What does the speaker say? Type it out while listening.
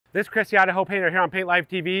This is Chris, the Idaho Painter here on Paint Live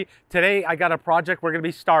TV. Today I got a project we're going to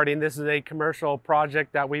be starting. This is a commercial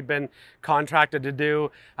project that we've been contracted to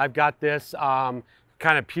do. I've got this kind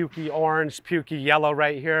of pukey orange, pukey yellow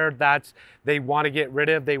right here. They want to get rid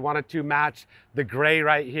of. They want it to match the gray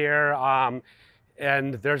right here.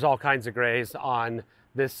 And there's all kinds of grays on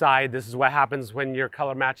this side. This is what happens when your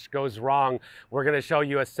color match goes wrong. We're going to show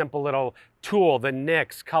you a simple little tool, the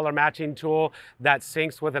NYX color matching tool that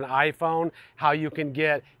syncs with an iPhone, how you can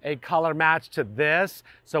get a color match to this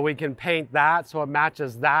so we can paint that so it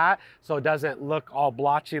matches that so it doesn't look all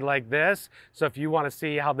blotchy like this. So if you want to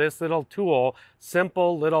see how this little tool,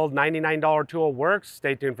 simple little $99 tool works,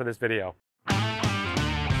 stay tuned for this video.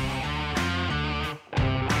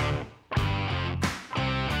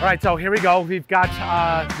 All right, so here we go. We've got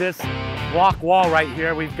this block wall right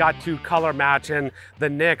here. We've got to color match, and the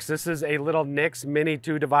NYX. This is a little NYX Mini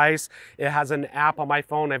 2 device. It has an app on my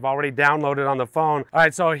phone. I've already downloaded on the phone. All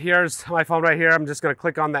right, so here's my phone right here. I'm just gonna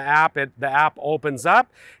click on the app. The app opens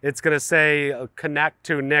up. It's gonna say connect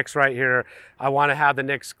to NYX right here. I wanna have the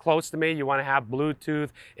NYX close to me. You wanna have Bluetooth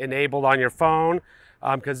enabled on your phone,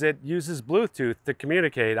 because it uses Bluetooth to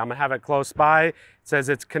communicate. I'm gonna have it close by. It says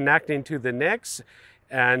it's connecting to the NYX.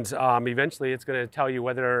 And eventually it's going to tell you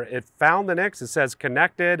whether it found the NYX. It says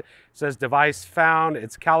connected, it says device found,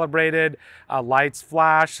 it's calibrated, lights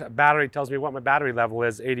flash, battery tells me what my battery level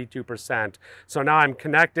is, 82%. So now I'm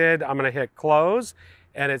connected, I'm going to hit close,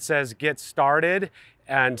 and it says get started.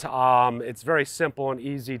 And it's very simple and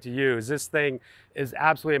easy to use. This thing is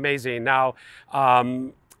absolutely amazing. Now,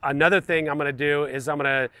 another thing I'm going to do is I'm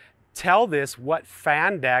going to tell this what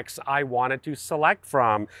fan decks I wanted to select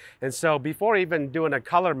from. And so before even doing a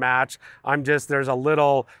color match, there's a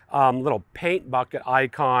little paint bucket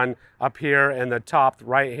icon up here in the top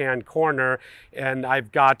right hand corner, and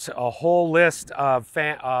I've got a whole list of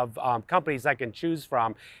companies I can choose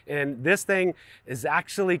from. And this thing is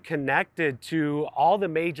actually connected to all the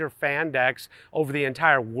major fan decks over the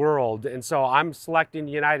entire world. And so I'm selecting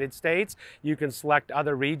the United States. You can select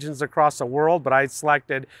other regions across the world, but I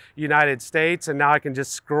selected United States, and now I can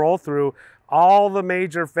just scroll through all the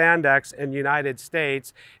major fan decks in the United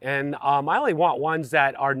States, and I only want ones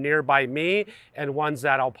that are nearby me and ones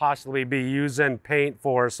that I'll possibly be using paint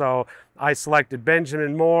for. So I selected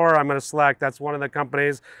Benjamin Moore. I'm going to select, that's one of the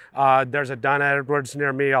companies. There's a Dunn Edwards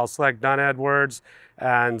near me. I'll select Dunn Edwards,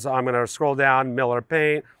 and I'm going to scroll down, Miller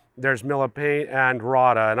Paint. There's Miller Paint and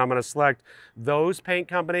Rada, and I'm going to select those paint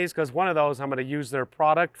companies because one of those I'm going to use their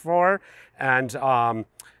product for, and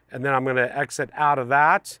then I'm going to exit out of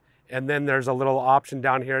that. And then there's a little option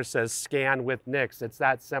down here that says scan with NYX. It's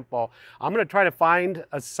that simple. I'm going to try to find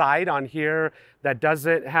a site on here that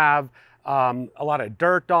doesn't have a lot of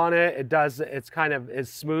dirt on it. It's kind of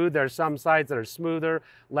is smooth. There's some sites that are smoother,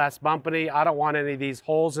 less bumpy. I don't want any of these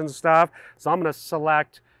holes and stuff. So I'm going to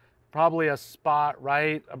select probably a spot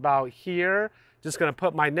right about here. Just going to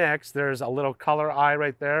put my NYX. There's a little color eye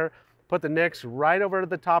right there. Put the NYX right over to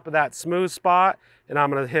the top of that smooth spot, and I'm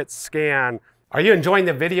going to hit scan. Are you enjoying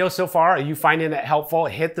the video so far? Are you finding it helpful?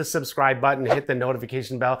 Hit the subscribe button, hit the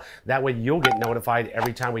notification bell. That way you'll get notified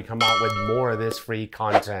every time we come out with more of this free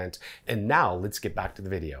content. And now let's get back to the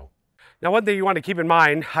video. Now, one thing you want to keep in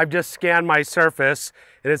mind, I've just scanned my surface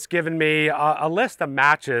and it's given me a list of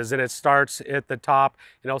matches, and it starts at the top,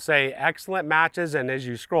 and it'll say excellent matches, and as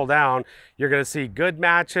you scroll down, you're going to see good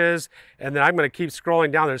matches, and then I'm going to keep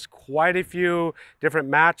scrolling down. There's quite a few different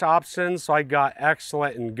match options, so I got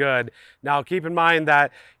excellent and good. Now, keep in mind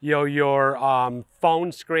that your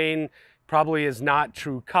phone screen probably is not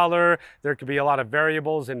true color. There could be a lot of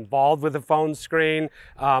variables involved with the phone screen.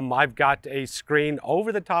 I've got a screen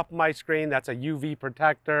over the top of my screen that's a UV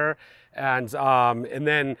protector, and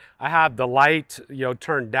then I have the light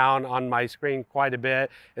turned down on my screen quite a bit,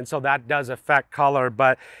 and so that does affect color.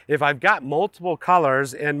 But if I've got multiple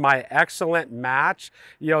colors and my excellent match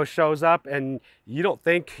shows up and you don't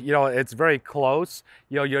think it's very close,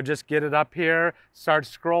 you'll just get it up here, start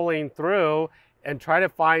scrolling through, and try to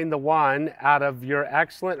find the one out of your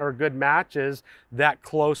excellent or good matches that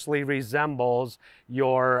closely resembles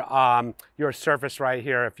your surface right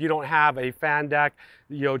here. If you don't have a fan deck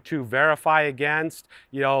to verify against,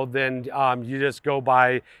 then you just go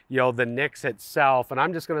by the NYX itself. And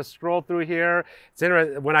I'm just going to scroll through here. It's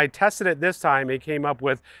interesting. When I tested it this time, it came up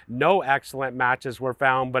with no excellent matches were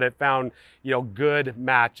found, but it found good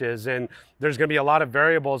matches. And there's going to be a lot of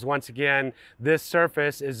variables. Once again, this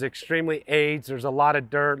surface is extremely aged. There's a lot of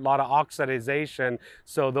dirt, a lot of oxidization,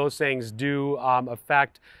 so those things do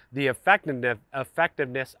affect the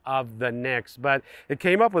effectiveness of the NYX. But it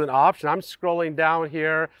came up with an option. I'm scrolling down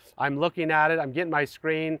here, I'm looking at it, I'm getting my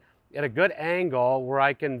screen at a good angle where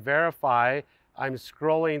I can verify. I'm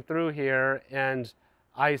scrolling through here and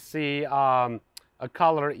I see a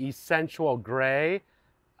color essential gray.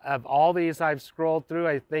 Of all these I've scrolled through,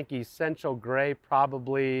 I think essential gray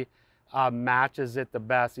probably matches it the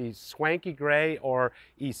best. Swanky gray or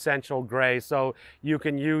essential gray. So you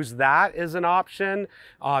can use that as an option.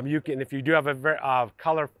 You can, if you do have a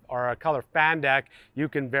color or a color fan deck, you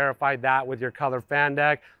can verify that with your color fan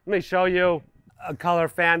deck. Let me show you a color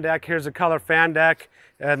fan deck. Here's a color fan deck.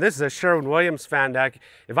 And this is a Sherwin-Williams fan deck.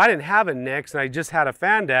 If I didn't have a NIX and I just had a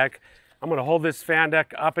fan deck, I'm gonna hold this fan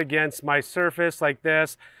deck up against my surface like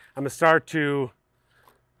this. I'm gonna start to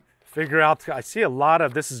figure out, I see a lot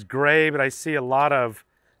of, this is gray, but I see a lot of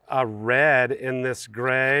red in this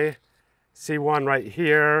gray. See one right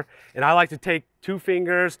here. And I like to take 2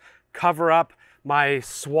 fingers, cover up my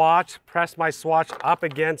swatch, press my swatch up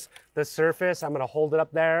against the surface. I'm gonna hold it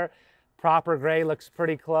up there. Proper gray looks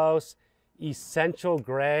pretty close. Essential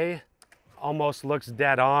gray almost looks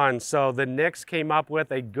dead on. So the NIX came up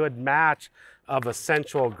with a good match of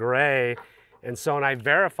essential gray. And so when I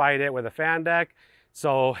verified it with a fan deck,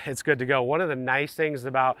 so it's good to go. One of the nice things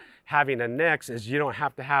about having a NIX is you don't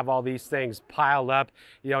have to have all these things piled up,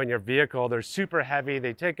 you know, in your vehicle. They're super heavy.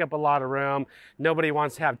 They take up a lot of room. Nobody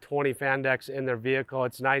wants to have 20 fan decks in their vehicle.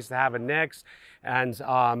 It's nice to have a NIX and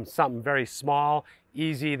something very small,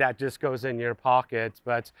 easy, that just goes in your pocket.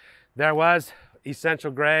 But there was essential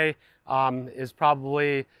gray is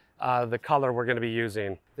probably the color we're going to be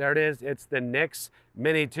using. There it is. It's the NIX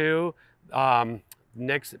Mini 2.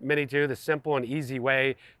 NIX Mini 2, the simple and easy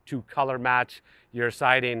way to color match your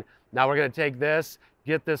siding. Now we're going to take this,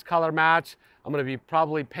 get this color match. I'm going to be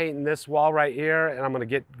probably painting this wall right here, and I'm going to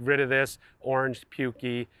get rid of this orange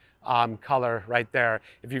pukey color right there.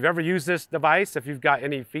 If you've ever used this device, if you've got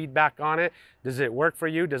any feedback on it, does it work for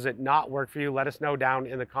you? Does it not work for you? Let us know down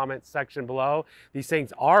in the comments section below. These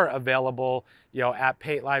things are available, you know, at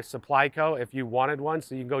Paint Life Supply Co. if you wanted one,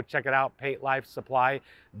 so you can go check it out,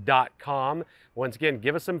 paintlifesupply.com. Once again,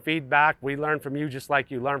 give us some feedback. We learn from you just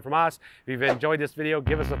like you learn from us. If you've enjoyed this video,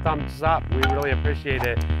 give us a thumbs up. We really appreciate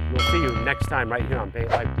it. We'll see you next time right here on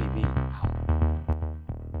Paint Life TV.